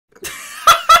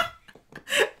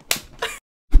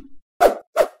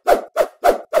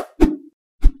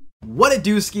What it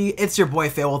dooski, it's your boy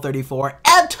Fable34,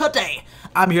 and today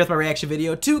I'm here with my reaction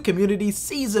video to Community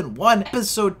Season 1,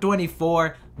 Episode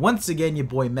 24. Once again, your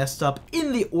boy messed up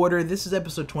in the order. This is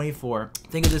Episode 24.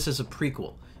 Think of this as a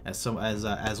prequel, as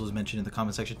was mentioned in the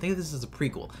comment section. Think of this as a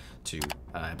prequel to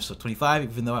Episode 25,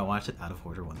 even though I watched it out of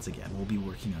order once again. We'll be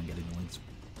working on getting the links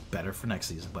better for next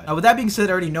season. But with that being said,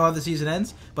 I already know how the season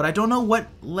ends, but I don't know what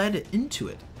led into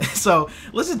it. So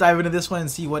let's just dive into this one and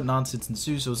see what nonsense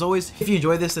ensues. So as always, if you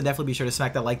enjoyed this, then definitely be sure to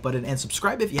smack that like button and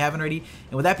subscribe if you haven't already.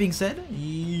 And with that being said,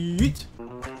 yeet.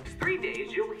 3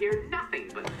 days you'll hear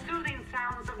nothing but soothing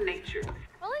sounds of nature.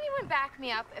 Will anyone back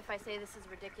me up if I say this is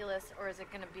ridiculous, or is it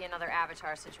going to be another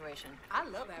Avatar situation? I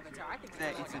love Avatar. I think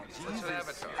it's a Jesus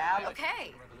Avatar.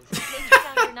 Okay. Nature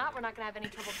sound or not, we're not going to have any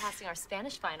trouble passing our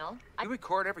Spanish final. You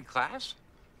record every class?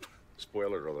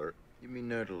 Spoiler alert. You mean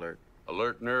nerd alert?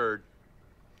 Alert nerd.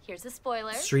 Here's a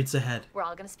spoiler. Streets ahead. We're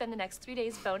all going to spend the next 3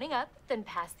 days boning up, then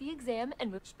pass the exam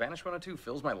and move. Spanish 102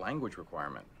 fills my language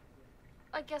requirement.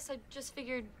 I guess I just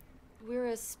figured we're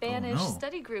a Spanish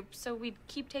study group, so we'd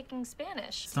keep taking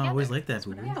Spanish. It's not always like that,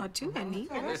 I thought too, Annie.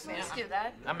 Let's do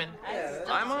that.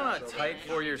 I'm on a tight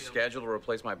 4-year schedule to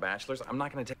replace my bachelor's. I'm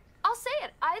not going to take... I'll say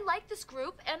it. I like this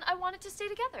group, and I want it to stay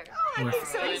together. Oh, I think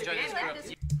so. I like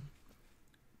this.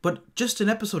 But just an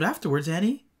episode afterwards,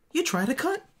 Annie, you try to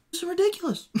cut. It's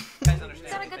ridiculous. Got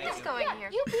a good thing going here.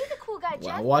 You be the cool guy,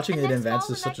 Jeff. Wow, watching and it in next advance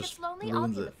fall, is when such a Matt gets lonely,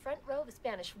 ruins I'll be it. the front row of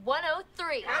Spanish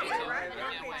 103.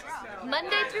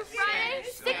 Monday through Friday,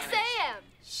 6 a.m.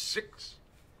 6?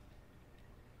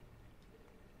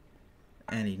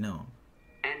 Annie, no.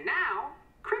 And now,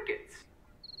 crickets.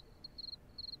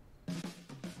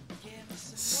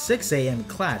 6 a.m.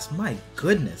 class, my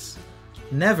goodness.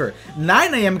 Never.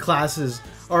 9 a.m. classes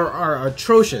are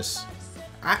atrocious.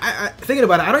 I thinking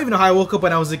about it, I don't even know how I woke up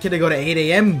when I was a kid to go to 8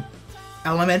 a.m.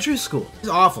 elementary school. It's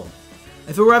awful.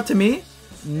 If it were up to me,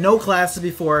 no classes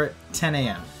before 10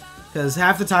 a.m. Because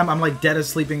half the time I'm like dead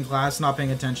asleep in class, not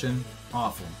paying attention.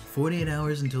 Awful. 48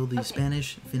 hours until the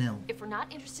Spanish final. If we're not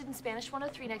interested in Spanish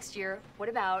 103 next year, what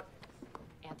about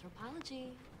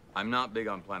anthropology? I'm not big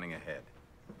on planning ahead,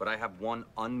 but I have one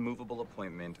unmovable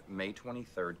appointment, May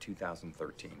 23rd,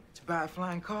 2013. It's about a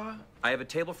flying car? I have a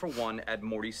table for one at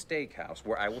Morty's Steakhouse,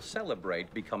 where I will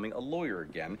celebrate becoming a lawyer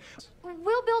again.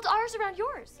 We'll build ours around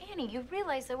yours. Annie, you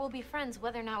realize that we'll be friends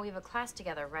whether or not we have a class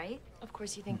together, right? Of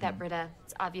course you think that, Britta.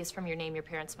 It's obvious from your name your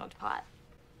parents smoked pot.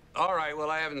 All right, well,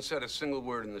 I haven't said a single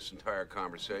word in this entire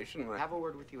conversation. I'll have a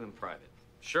word with you in private.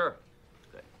 Sure.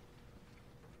 Good.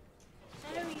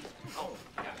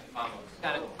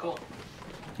 Got it. Cool.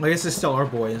 I guess it's still our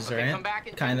boys, Okay, right? come back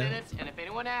in 10 minutes, and if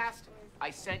anyone asked, I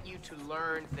sent you to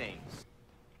learn things.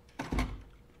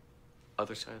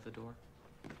 Other side of the door?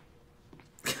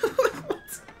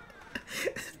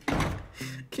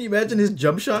 Can you imagine his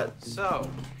jump shot? So,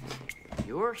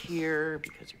 you're here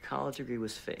because your college degree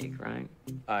was fake, right?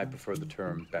 I prefer the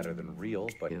term better than real,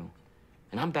 but... You.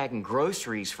 And I'm bagging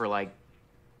groceries for like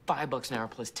 $5 an hour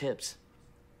plus tips.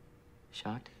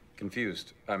 Shocked?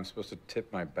 Confused. I'm supposed to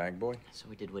tip my bag boy? So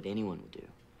we did what anyone would do.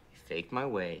 I faked my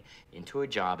way into a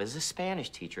job as a Spanish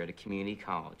teacher at a community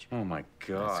college. Oh my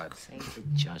God. Save the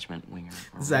judgment, Winger.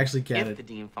 This is actually If canon. the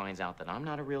dean finds out that I'm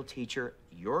not a real teacher,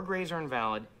 your grades are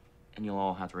invalid, and you'll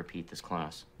all have to repeat this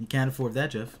class. You can't afford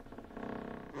that, Jeff.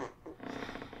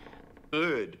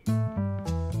 Good.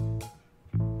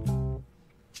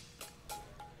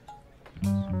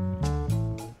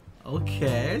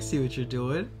 Okay, I see what you're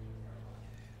doing.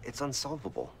 It's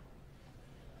unsolvable.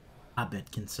 I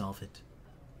bet can solve it.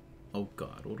 Oh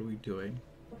God, what are we doing?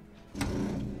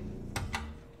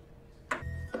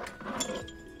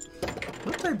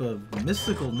 What type of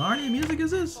mystical Narnia music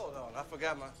is this? Hold on, I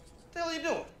forgot my... What the hell are you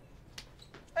doing?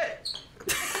 Hey!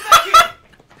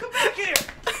 Come back here!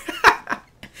 Come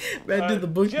back here! Man did the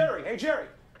book. Jerry! Hey, Jerry!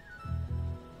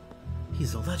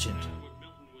 He's a legend.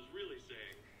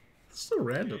 It's so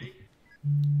random.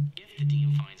 If the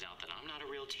dean finds out that I'm not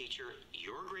a real teacher,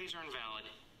 your grades are invalid,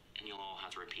 and you'll all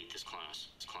have to repeat this class.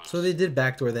 So they did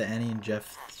backdoor the Annie and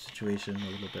Jeff situation a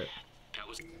little bit.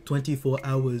 24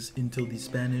 hours until the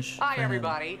Spanish Hi, final.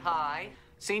 everybody. Hi.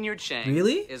 Senior Chang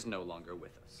Really? is no longer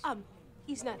with us.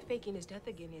 He's not faking his death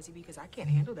again, is he? Because I can't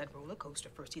handle that roller coaster.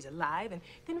 First he's alive, and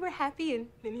then we're happy, and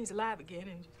then he's alive again.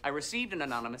 And I received an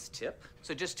anonymous tip,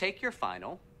 so just take your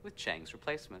final with Chang's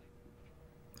replacement.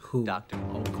 Who? Doctor.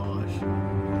 Oh gosh.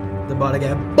 The body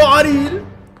got bodied!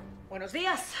 Buenos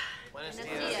días. Buenos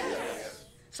días.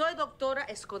 Soy doctora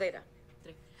Escudera.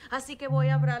 Así que voy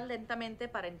a hablar lentamente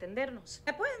para entendernos.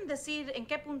 ¿Me pueden decir en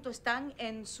qué punto están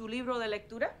en su libro de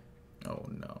lectura? Oh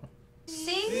no.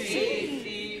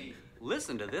 Sí.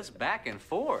 Listen to this back and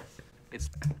forth. It's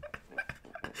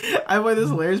I find this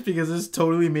hilarious because this is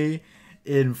totally me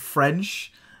in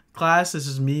French class. This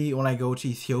is me when I go to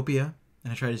Ethiopia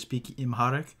and I try to speak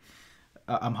Amharic.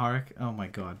 Oh my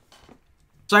god.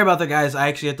 Sorry about that, guys. I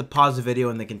actually had to pause the video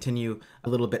and then continue a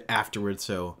little bit afterwards,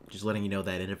 so just letting you know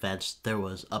that in advance there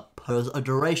was a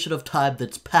duration of time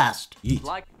that's passed. Yeet.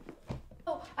 Like.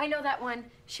 Oh, I know that one.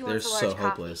 She They're wants a large so coffee.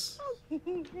 hopeless.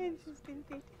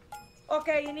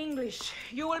 Okay, in English,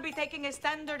 you will be taking a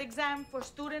standard exam for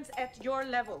students at your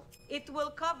level. It will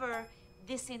cover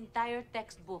this entire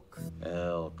textbook.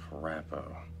 El crapo.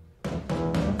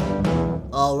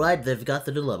 Alright, they've got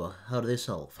the dilemma. How do they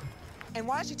solve? And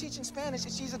why is she teaching Spanish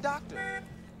if she's a doctor?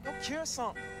 Go cure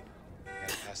something. I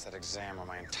gotta pass that exam or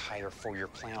my entire 4-year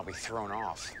plan will be thrown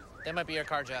off. That might be your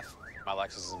car, Jeff. My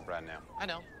Lexus isn't brand new. I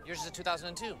know. Yours is a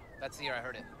 2002. That's the year I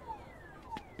heard it.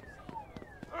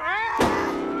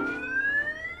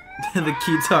 The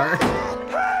guitar.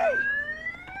 Hey!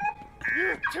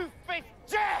 You two-faced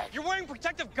jag! You're wearing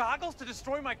protective goggles to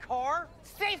destroy my car?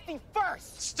 Safety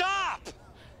first! Stop!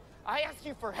 I asked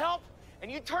you for help,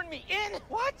 and you turned me in?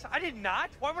 What? I did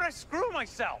not. Why would I screw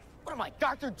myself? What am I,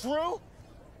 Dr. Drew?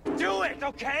 Do it,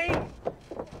 okay?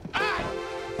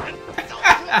 It's all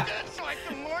too good, so I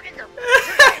can morning her.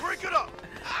 Break it up!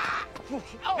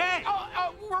 Oh, Hey!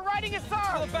 We're riding a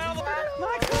song!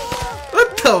 My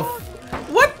car!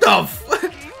 What the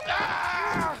fuck?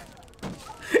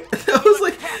 That was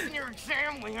like... Passing your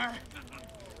exam, Winger.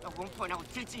 At one point, I was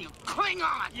teaching you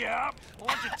Klingon. Yeah?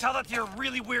 Why don't you tell that to your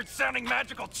really weird-sounding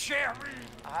magical chair?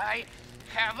 I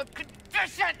have a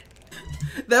condition.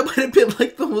 That might have been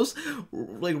like the most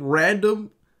like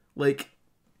random, like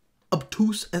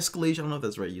obtuse escalation. I don't know if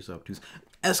that's right. Use of obtuse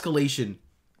escalation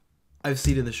I've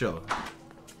seen in the show.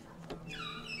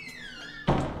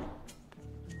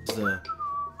 It's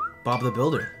Bob the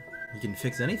Builder. He can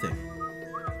fix anything.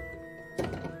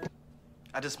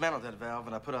 I dismantled that valve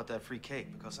and I put out that free cake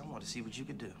because I wanted to see what you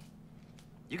could do.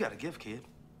 You got a gift, kid.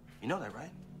 You know that, right?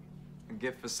 A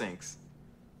gift for sinks.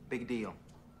 Big deal.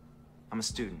 I'm a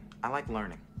student. I like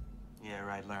learning. Yeah,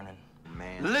 right, learning.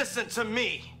 Man. Listen to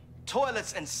me.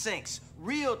 Toilets and sinks,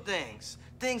 real things.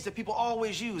 Things that people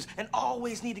always use and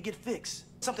always need to get fixed.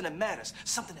 Something that matters,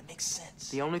 something that makes sense.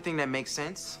 The only thing that makes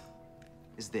sense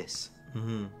is this.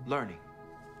 Learning.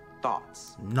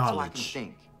 Thoughts. Knowledge. So I can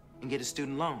think and get a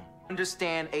student loan.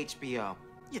 Understand HBO.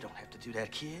 You don't have to do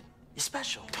that, kid. You're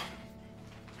special.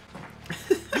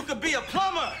 You could be a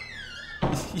plumber.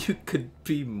 You could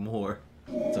be more.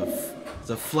 It's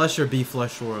a flesh or be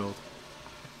flesh world.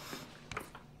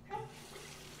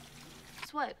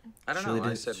 It's what? I don't Surely know. I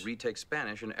does. said retake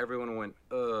Spanish and everyone went,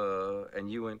 and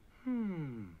you went,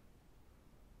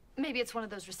 Maybe it's one of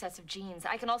those recessive genes.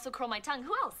 I can also curl my tongue.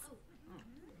 Who else?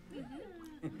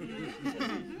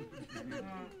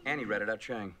 Annie read it out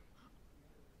Chang.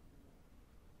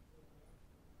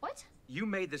 What? You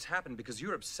made this happen because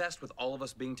you're obsessed with all of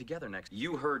us being together next.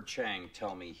 You heard Chang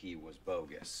tell me he was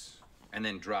bogus. And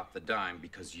then dropped the dime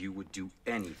because you would do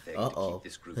anything to keep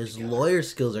this group His together. lawyer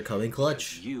skills are coming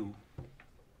clutch. Because you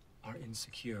are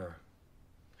insecure.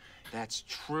 That's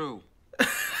true.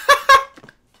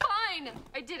 Fine.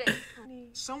 I did it.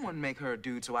 Someone make her a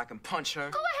dude so I can punch her.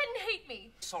 Go ahead and hate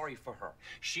me. Sorry for her.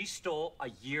 She stole a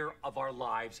year of our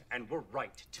lives, and we're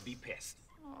right to be pissed.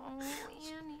 Oh,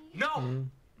 Annie. No!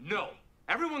 No!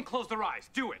 Everyone close their eyes.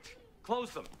 Do it.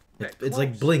 Close them. It's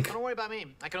like Blink. Don't worry about me.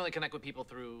 I can only connect with people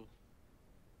through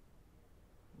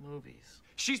movies.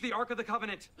 She's the Ark of the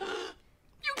Covenant. You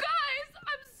guys,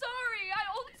 I'm sorry. I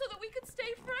only so that we could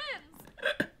stay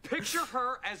friends. Picture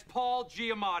her as Paul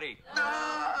Giamatti.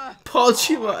 Paul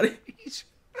Giamatti.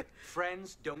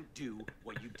 Friends don't do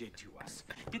what you did to us.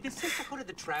 Did the sisterhood of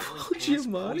the traveling Paul pants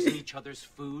Giamatti. poison each other's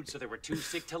food so they were too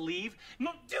sick to leave?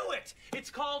 No, do it! It's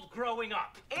called growing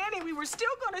up. Annie, we were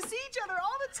still gonna see each other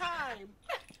all the time.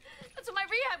 That's what my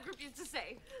rehab group used to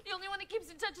say. The only one that keeps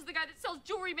in touch is the guy that sells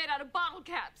jewelry made out of bottle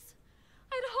caps.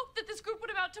 I'd hoped that this group would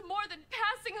amount to more than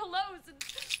passing hellos and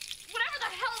whatever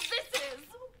the hell this is.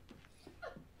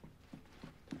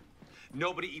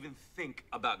 Nobody even think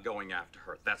about going after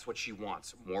her. That's what she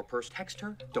wants. More person. Text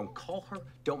her. Don't call her.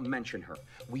 Don't mention her.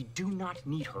 We do not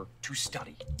need her to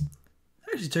study.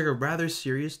 That actually took a rather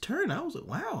serious turn. I was like,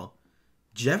 wow.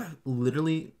 Jeff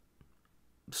literally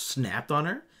snapped on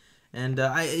her. And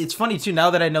it's funny, too, now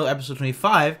that I know episode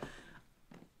 25,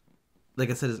 like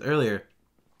I said this earlier,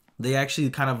 they actually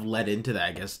kind of led into that,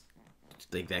 I guess,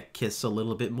 like that kiss a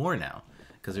little bit more now.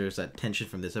 Because there's that tension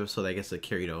from this episode, I guess, that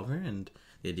carried over, and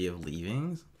the idea of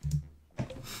leaving.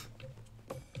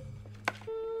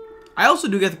 I also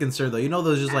do get the concern, though. You know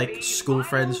those just, like, school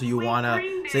friends who you want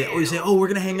to say, oh, you say, oh, we're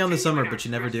going to hang out in the summer, but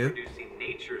you never do?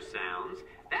 Nature sounds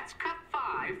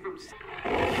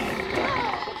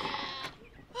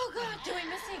Oh God, do we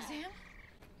miss the exam?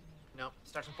 No,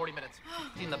 starts in 40 minutes.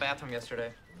 In the bathroom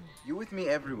yesterday. You're with me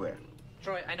everywhere.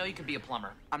 Troy, I know you could be a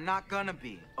plumber. I'm not gonna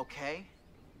be, okay?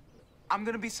 I'm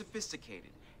gonna be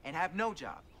sophisticated and have no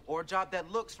job, or a job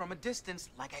that looks from a distance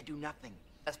like I do nothing.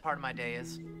 Best part of my day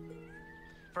is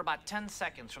for about 10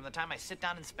 seconds from the time I sit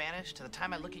down in Spanish to the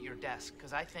time I look at your desk,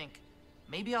 because I think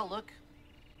maybe I'll look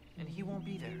and he won't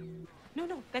be there.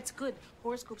 No, that's good.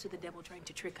 Horoscopes are the devil trying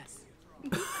to trick us.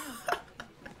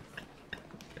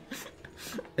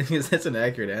 I guess that's an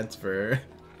accurate answer.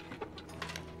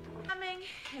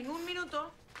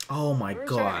 Oh my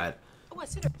god.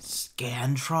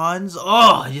 Scantrons?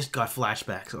 Oh, I just got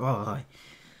flashbacks. Oh,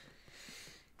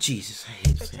 Jesus, I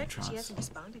hate Scantrons. She hasn't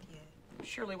responded yet.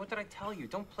 Shirley, what did I tell you?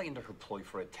 Don't play into her ploy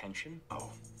for attention.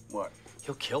 Oh, what?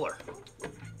 He'll kill her.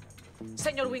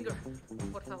 Señor Winger,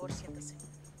 por favor, siéntese.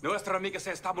 Nuestra amiga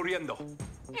se está muriendo.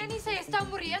 Annie se está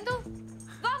muriendo.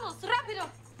 Vamos, rápido.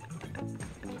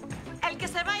 El que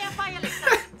se vaya, vaya al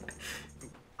examen.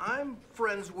 I'm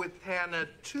friends with Hannah,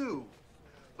 too.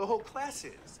 The whole class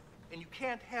is. And you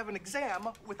can't have an exam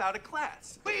without a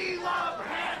class. We love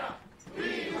Hannah!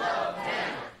 We love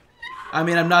Hannah! I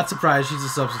mean, I'm not surprised she's a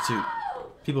substitute.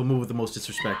 People move with the most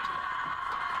disrespect.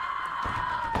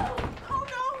 Oh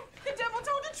no! The devil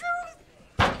told the truth!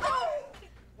 Oh.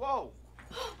 Whoa!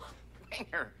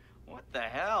 Winger, what the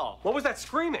hell? What was that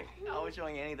screaming? I was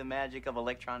showing Annie the magic of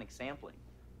electronic sampling.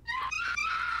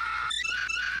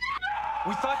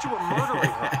 We thought you were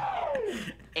murdering her.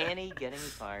 Annie getting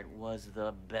fired was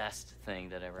the best thing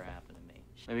that ever happened to me.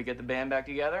 Maybe get the band back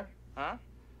together? Huh?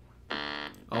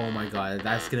 Oh my god,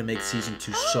 that's gonna make season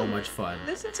 2 so much fun.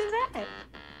 Listen to that.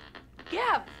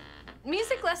 Yeah,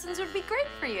 music lessons would be great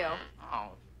for you.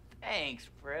 Oh, thanks,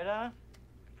 Britta.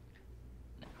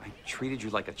 I treated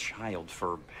you like a child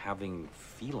for having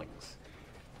feelings.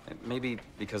 Maybe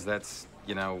because that's,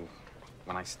 you know,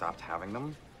 when I stopped having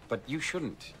them. But you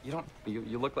shouldn't. You don't.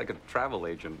 You look like a travel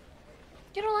agent.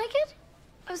 You don't like it?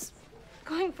 I was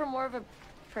going for more of a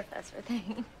professor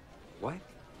thing. What?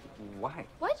 Why?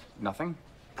 What? Nothing.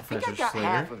 I think I got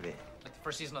half of it. Like the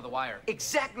first season of The Wire.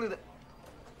 Exactly the...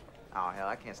 Oh, hell,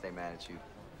 I can't stay mad at you.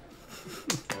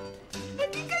 I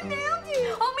think I nailed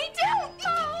it! Oh, me too!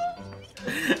 Oh!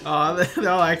 Oh, they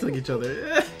all act like each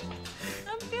other.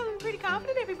 I'm feeling pretty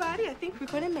confident, everybody. I think we're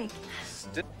gonna make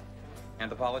it.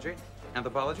 Anthropology?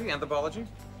 Anthropology? Anthropology?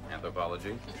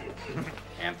 Anthropology.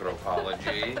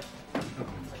 Anthropology.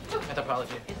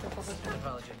 Anthropology.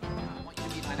 Anthropology. I want you to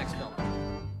be in my next film.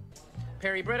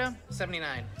 Perry Britta,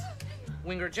 79.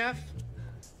 Winger Jeff.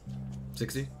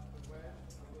 60.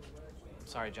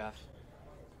 Sorry, Jeff.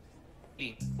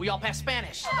 We all pass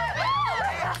Spanish.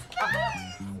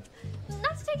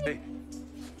 Not to take it.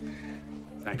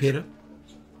 Thanks Peter?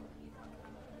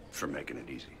 for making it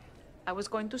easy. I was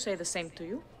going to say the same to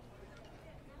you,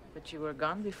 but you were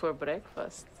gone before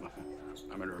breakfast.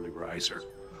 I'm an early riser.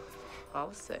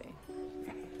 I'll say.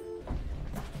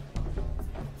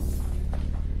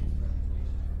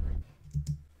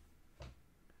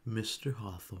 Mr.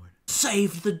 Hawthorne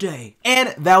saved the day.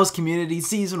 And that was Community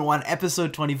Season 1,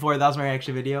 Episode 24. That was my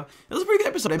reaction video. It was a pretty good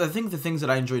episode. I think the things that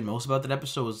I enjoyed most about that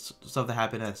episode was stuff that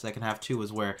happened in the second half too,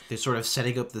 was where they're sort of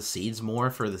setting up the seeds more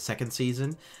for the second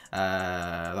season.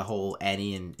 The whole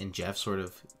Annie and Jeff sort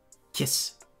of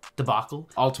kiss debacle.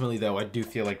 Ultimately, though, I do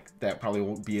feel like that probably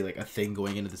won't be like a thing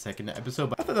going into the second episode,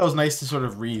 but I thought that was nice to sort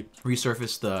of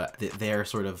resurface their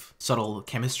sort of subtle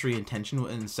chemistry and tension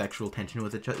and sexual tension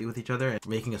with each other, and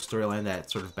making a storyline that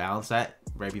sort of balanced that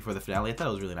right before the finale. I thought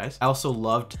it was really nice. I also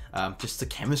loved just the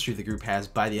chemistry the group has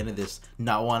by the end of this,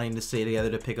 not wanting to stay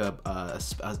together to pick up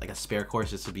like a spare course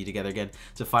just to be together again,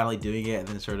 to finally doing it, and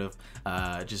then sort of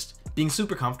just being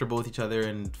super comfortable with each other,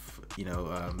 and you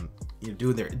know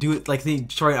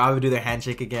Troy and Abed do their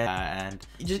handshake again, and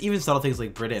just even subtle things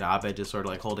like Britta and Abed just sort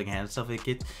of like holding hands, stuff like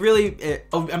it. Really,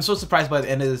 I'm so surprised by the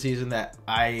end of the season that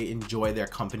I enjoy their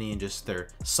company and just their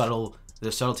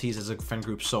subtleties as a friend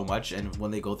group so much. And when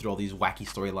they go through all these wacky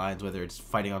storylines, whether it's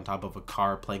fighting on top of a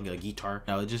car, playing a guitar,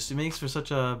 it makes for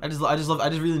such a I just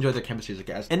really enjoyed their chemistry as a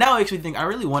cast. And now I actually think I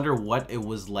really wonder what it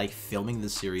was like filming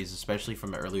this series, especially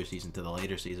from the earlier season to the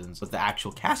later seasons, what the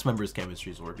actual cast members'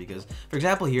 chemistries were. Because, for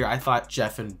example, here I thought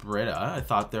Jeff and Britta, I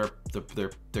thought their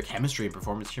chemistry and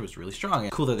performance here was really strong.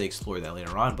 And cool that they explored that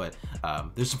later on, but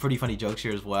there's some pretty funny jokes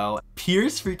here as well.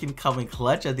 Pierce freaking coming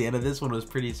clutch at the end of this one was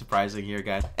pretty surprising here,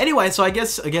 guys. Anyway, so I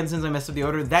guess, again, since I messed up the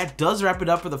order, that does wrap it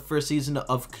up for the first season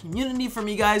of Community for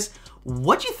me, guys.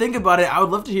 What you think about it? I would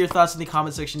love to hear your thoughts in the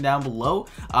comment section down below.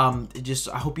 I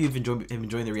hope you've enjoyed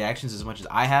the reactions as much as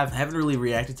I have. I haven't really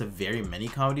reacted to very many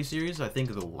comedy series. I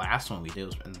think the last one we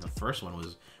did and the first one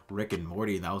was Rick and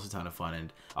Morty, and that was a ton of fun.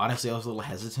 And honestly, I was a little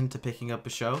hesitant to picking up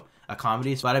a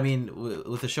comedy. But I mean,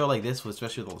 with a show like this,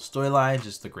 especially with all the storylines,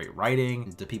 just the great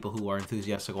writing, the people who are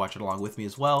enthusiastic watch it along with me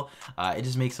as well, it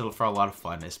just makes it for a lot of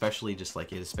fun, especially just like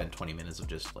to spend 20 minutes of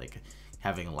just like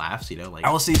having laughs, you know, like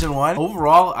season 1.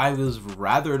 Overall, I was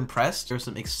rather impressed. There were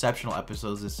some exceptional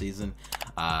episodes this season,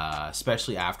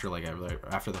 especially after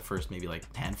the first maybe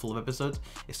like handful of episodes.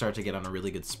 It started to get on a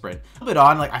really good sprint. A little bit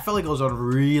on, like I felt like it was on a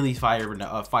really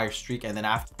fire streak, and then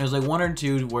after there's like 1 or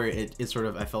 2 where it sort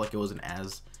of I felt like it wasn't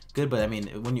as good. But I mean,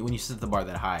 when you set the bar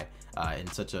that high in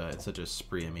such a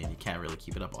spree, I mean, you can't really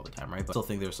keep it up all the time, right? But I still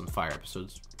think there's some fire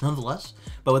episodes nonetheless.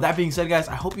 But with that being said, guys,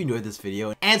 I hope you enjoyed this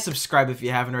video, and subscribe if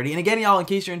you haven't already. And again, y'all, in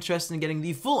case you're interested in getting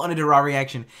the full unedited raw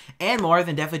reaction and more,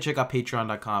 then definitely check out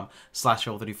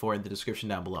patreon.com/rebel34 in the description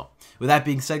down below. With that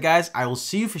being said, guys, I will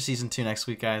see you for season 2 next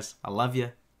week, guys. I love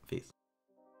you.